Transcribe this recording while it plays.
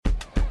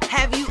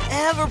Have you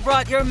ever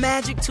brought your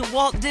magic to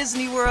Walt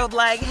Disney World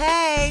like,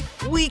 hey,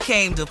 we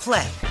came to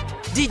play?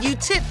 Did you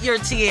tip your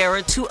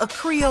tiara to a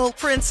Creole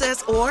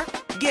princess or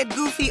get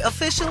goofy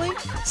officially?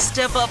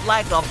 Step up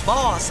like a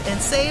boss and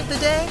save the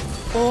day?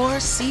 Or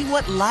see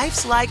what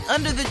life's like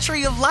under the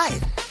tree of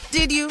life?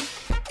 Did you?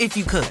 If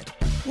you could.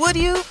 Would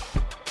you?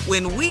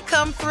 When we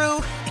come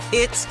through,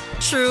 it's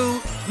true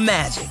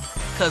magic.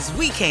 'Cause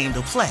we came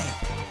to play.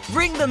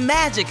 Bring the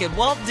magic at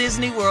Walt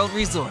Disney World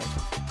Resort.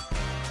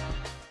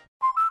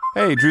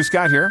 Hey, Drew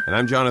Scott here, and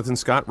I'm Jonathan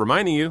Scott,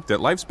 reminding you that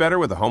life's better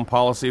with a home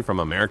policy from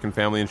American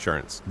Family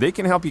Insurance. They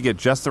can help you get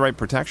just the right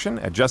protection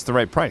at just the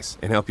right price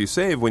and help you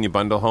save when you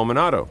bundle home and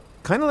auto.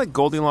 Kind of like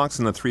Goldilocks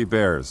and the Three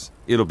Bears.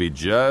 It'll be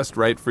just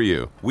right for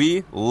you.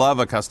 We love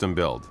a custom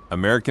build.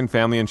 American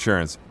Family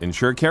Insurance.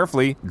 Insure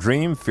carefully,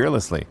 dream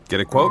fearlessly.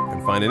 Get a quote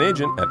and find an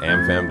agent at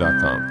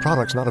amfam.com.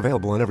 Products not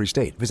available in every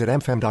state. Visit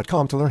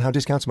amfam.com to learn how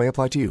discounts may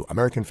apply to you.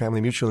 American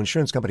Family Mutual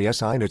Insurance Company,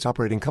 S.I. and its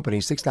operating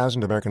company,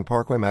 6000 American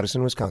Parkway,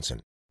 Madison,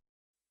 Wisconsin.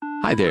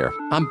 Hi there,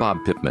 I'm Bob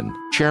Pittman,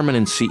 Chairman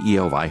and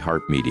CEO of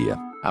iHeartMedia.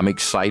 I'm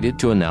excited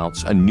to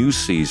announce a new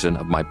season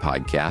of my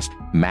podcast,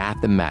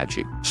 Math and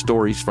Magic,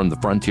 Stories from the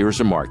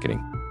Frontiers of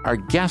Marketing. Our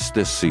guests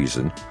this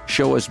season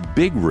show us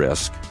big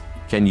risk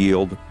can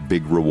yield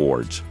big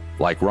rewards,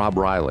 like Rob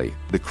Riley,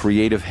 the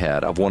creative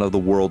head of one of the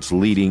world's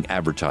leading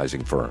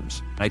advertising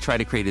firms. I try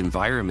to create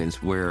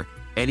environments where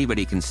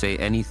anybody can say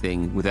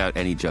anything without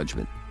any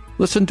judgment.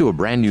 Listen to a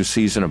brand new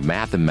season of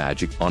Math and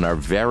Magic on our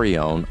very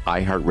own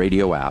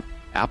iHeartRadio app,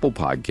 Apple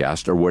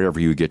Podcast, or wherever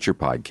you get your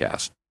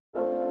podcast.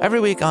 Every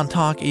week on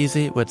Talk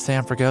Easy with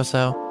Sam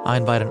Fragoso, I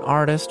invite an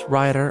artist,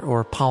 writer,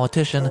 or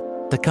politician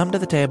to come to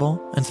the table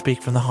and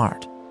speak from the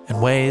heart in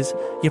ways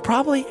you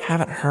probably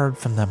haven't heard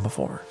from them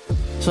before.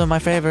 Some of my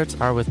favorites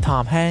are with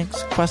Tom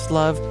Hanks,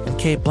 Questlove, and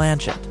Cate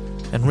Blanchett.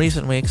 In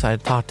recent weeks, I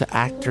talked to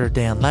actor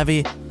Dan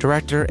Levy,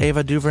 director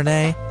Ava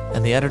DuVernay,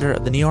 and the editor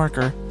of The New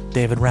Yorker,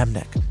 David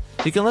Remnick.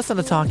 You can listen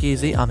to Talk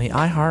Easy on the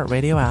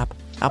iHeartRadio app,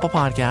 Apple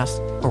Podcasts,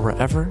 or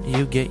wherever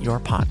you get your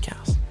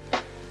podcasts.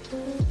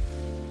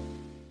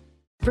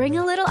 Bring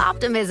a little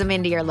optimism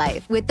into your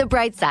life with The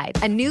Bright Side,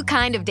 a new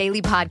kind of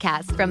daily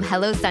podcast from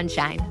Hello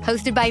Sunshine,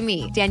 hosted by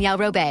me, Danielle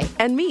Robay.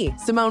 And me,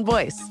 Simone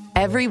Boyce.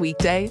 Every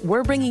weekday,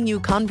 we're bringing you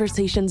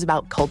conversations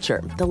about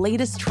culture, the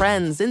latest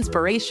trends,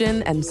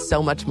 inspiration, and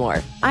so much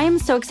more. I am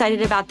so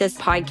excited about this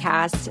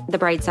podcast, The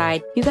Bright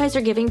Side. You guys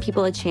are giving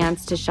people a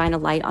chance to shine a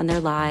light on their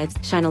lives,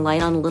 shine a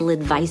light on a little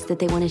advice that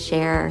they want to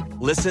share.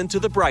 Listen to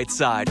The Bright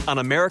Side on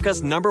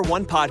America's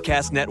 #1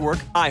 podcast network,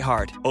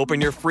 iHeart.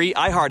 Open your free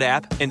iHeart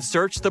app and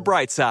search The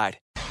Bright Side.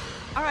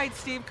 All right,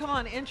 Steve, come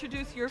on.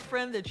 Introduce your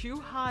friend that you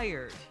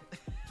hired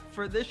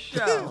for this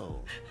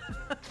show.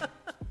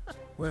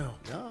 Well,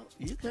 y'all,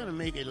 you kind of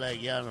make it like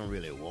y'all don't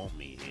really want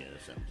me here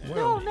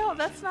sometimes. No,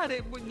 that's not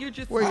it. You're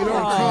just well, you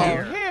don't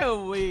come. Here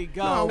we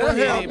go.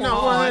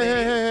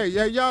 Hey,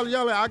 yeah,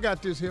 y'all, I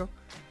got this here.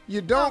 You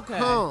don't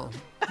come,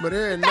 but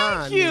every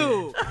now and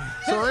then.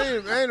 So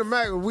ain't a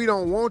matter we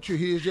don't want you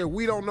here. It's just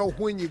we don't know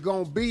when you're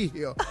going to be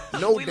here.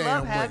 No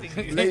damn way.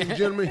 Ladies and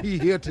gentlemen, he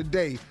here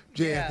today,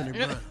 J.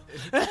 Anthony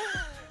Brown.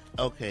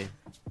 Okay,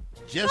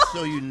 just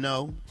so you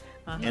know,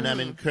 and I'm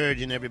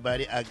encouraging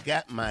everybody, I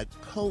got my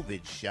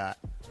COVID shot,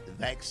 the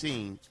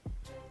vaccine,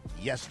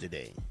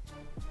 yesterday.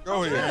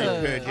 Oh, yeah. I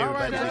encourage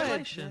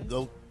everybody to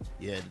go.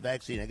 Yeah, the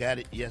vaccine, I got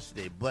it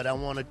yesterday. But I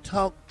want to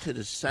talk to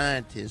the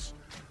scientists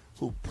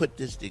who put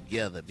this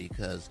together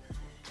because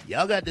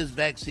y'all got this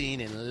vaccine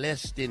in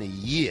less than a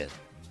year.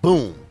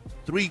 Boom.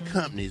 3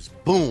 companies,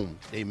 boom,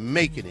 they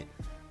making it.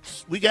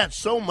 We got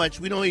so much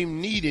we don't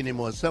even need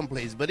anymore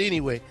someplace. But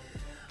anyway,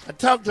 I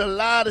talked to a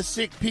lot of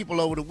sick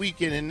people over the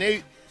weekend, and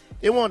they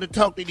wanted to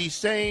talk to these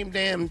same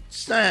damn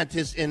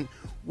scientists and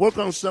work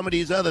on some of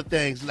these other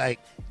things like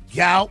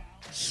gout,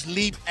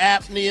 sleep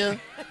apnea,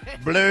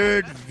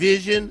 blurred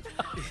vision,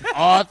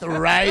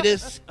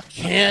 arthritis,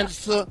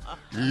 cancer,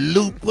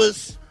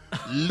 lupus.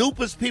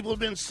 Lupus people have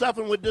been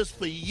suffering with this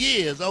for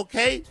years,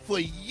 okay? For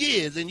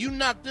years. And you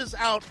knocked this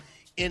out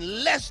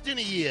in less than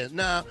a year.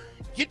 Now,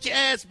 get your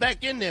ass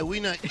back in there. We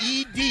know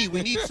ED.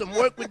 We need some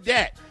work with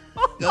that.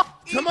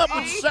 Come up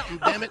with something,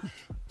 damn it.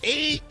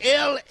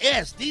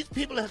 ALS. These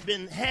people have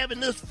been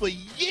having this for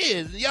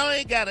years. Y'all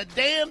ain't got a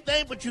damn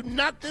thing, but you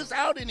knocked this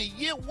out in a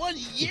year. 1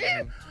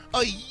 year?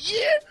 A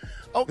year?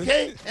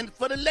 Okay? And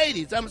for the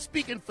ladies, I'm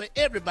speaking for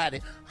everybody.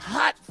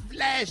 Hot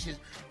flashes.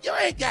 You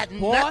ain't got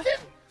nothing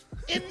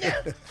in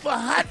there for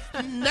hot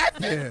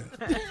nothing.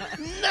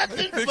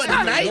 Nothing for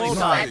night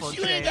sweats.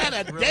 You ain't got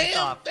a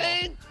damn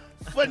thing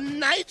for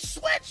night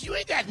sweats. You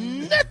ain't got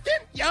nothing.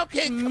 Y'all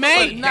can't come up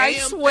with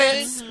night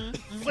sweats.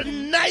 For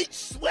night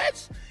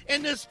sweats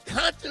and just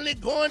constantly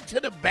going to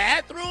the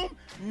bathroom.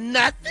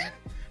 Nothing.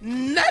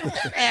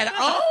 Nothing at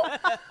all.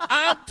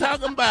 I'm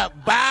talking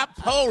about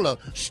bipolar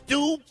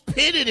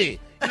stupidity.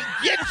 You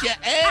get your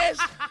ass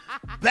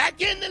back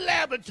in the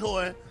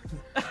laboratory.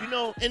 You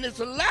know, and it's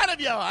a lot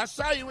of y'all. I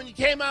saw you when you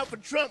came out for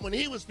Trump when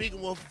he was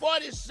speaking. Well,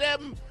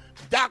 47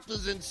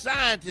 doctors and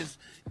scientists,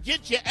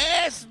 get your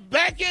ass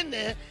back in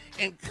there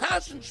and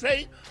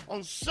concentrate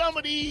on some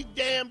of these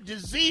damn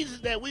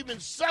diseases that we've been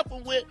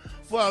suffering with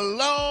for a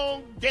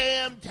long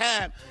damn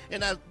time.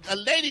 And a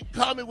lady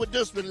called me with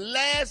this one,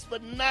 last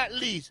but not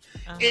least,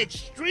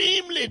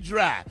 extremely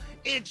dry.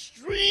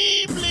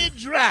 Extremely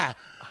dry.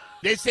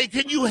 They say,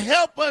 can you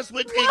help us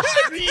with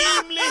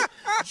extremely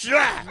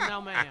dry?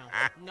 No, ma'am.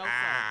 No, sir.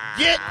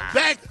 Get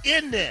back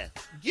in there.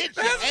 Get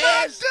your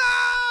ass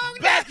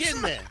back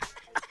in there.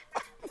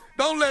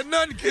 Don't let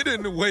nothing get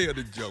in the way of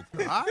the joke.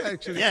 I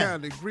actually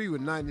kind of agree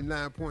with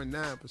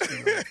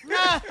 99.9%.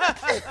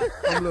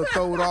 I'm a little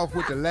thrown off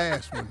with the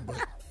last one.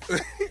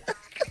 But.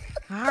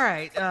 All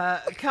right.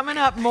 Coming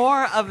up,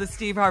 more of the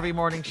Steve Harvey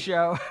Morning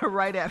Show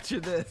right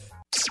after this.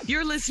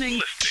 You're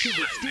listening to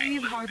the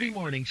Steve Harvey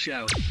Morning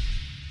Show.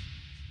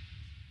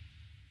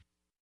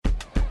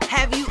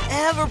 Have you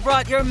ever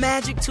brought your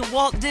magic to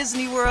Walt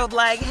Disney World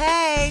like,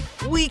 hey,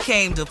 we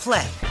came to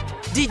play?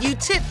 Did you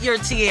tip your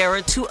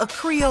tiara to a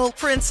Creole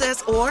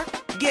princess or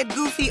get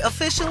goofy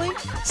officially?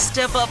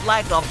 Step up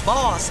like a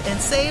boss and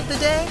save the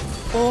day?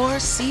 Or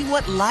see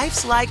what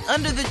life's like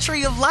under the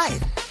tree of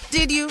life?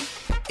 Did you?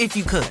 If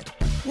you could.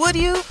 Would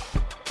you?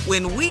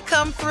 When we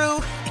come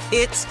through,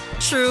 it's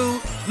true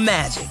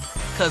magic.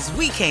 'Cause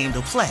we came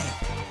to play.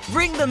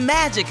 Bring the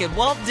magic at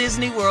Walt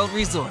Disney World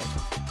Resort.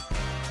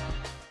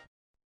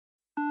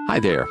 Hi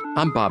there,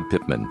 I'm Bob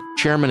Pittman,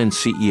 Chairman and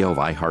CEO of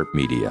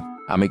iHeartMedia.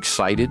 I'm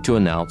excited to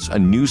announce a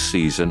new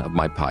season of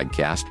my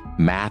podcast,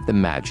 Math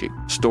and Magic,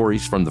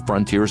 Stories from the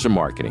Frontiers of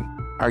Marketing.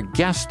 Our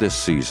guests this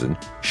season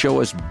show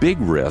us big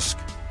risk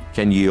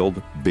can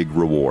yield big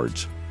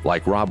rewards,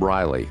 like Rob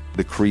Riley,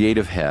 the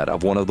creative head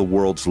of one of the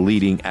world's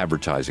leading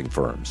advertising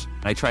firms.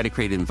 I try to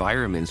create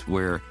environments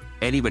where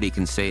anybody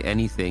can say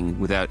anything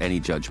without any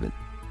judgment.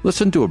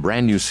 Listen to a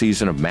brand new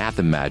season of Math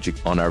and Magic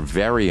on our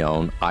very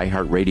own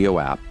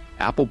iHeartRadio app,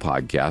 Apple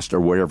Podcast, or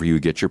wherever you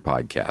get your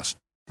podcast.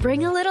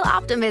 Bring a little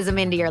optimism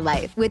into your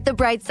life with The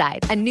Bright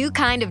Side, a new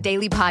kind of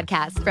daily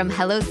podcast from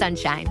Hello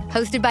Sunshine,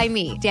 hosted by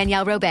me,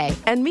 Danielle Robay.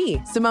 And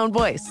me, Simone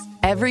Boyce.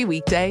 Every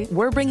weekday,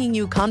 we're bringing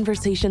you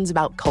conversations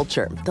about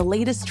culture, the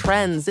latest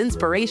trends,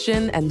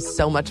 inspiration, and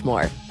so much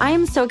more. I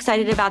am so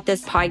excited about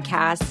this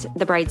podcast,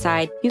 The Bright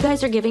Side. You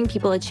guys are giving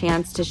people a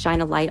chance to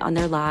shine a light on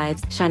their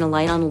lives, shine a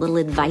light on a little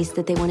advice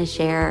that they want to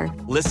share.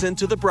 Listen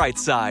to The Bright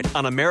Side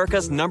on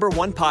America's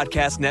 #1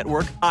 podcast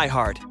network,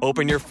 iHeart.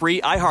 Open your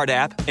free iHeart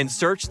app and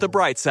search The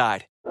Bright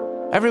Side.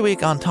 Every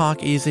week on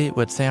Talk Easy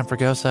with Sam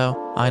Fragoso,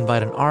 I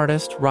invite an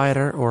artist,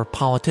 writer, or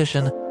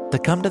politician to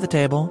come to the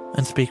table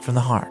and speak from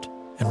the heart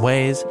in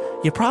ways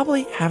you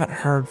probably haven't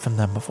heard from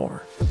them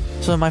before.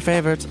 Some of my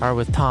favorites are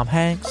with Tom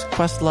Hanks,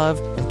 Questlove,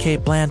 and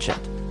Cate Blanchett.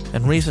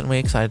 In recent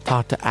weeks, I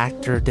talked to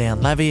actor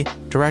Dan Levy,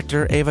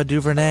 director Ava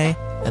DuVernay,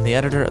 and the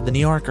editor of The New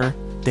Yorker,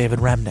 David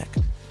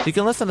Remnick. You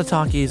can listen to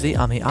Talk Easy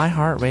on the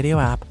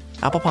iHeartRadio app,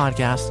 Apple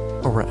Podcasts,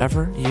 or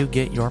wherever you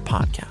get your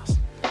podcasts.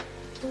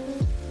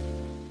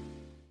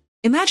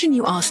 Imagine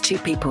you ask two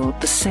people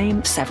the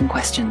same 7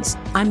 questions.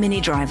 I'm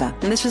Minnie Driver,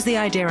 and this was the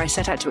idea I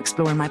set out to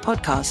explore in my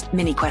podcast,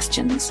 Minnie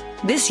Questions.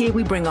 This year,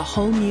 we bring a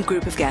whole new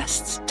group of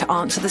guests to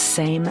answer the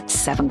same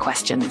 7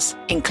 questions,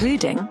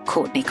 including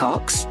Courtney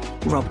Cox,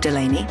 Rob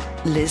Delaney,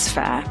 Liz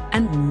Phair,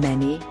 and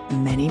many,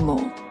 many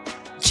more.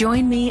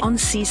 Join me on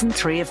Season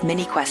 3 of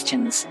Minnie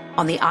Questions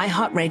on the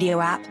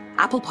iHeartRadio app,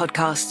 Apple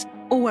Podcasts,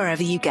 or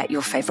wherever you get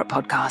your favorite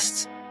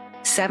podcasts.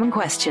 7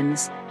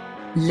 questions,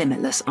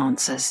 limitless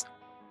answers.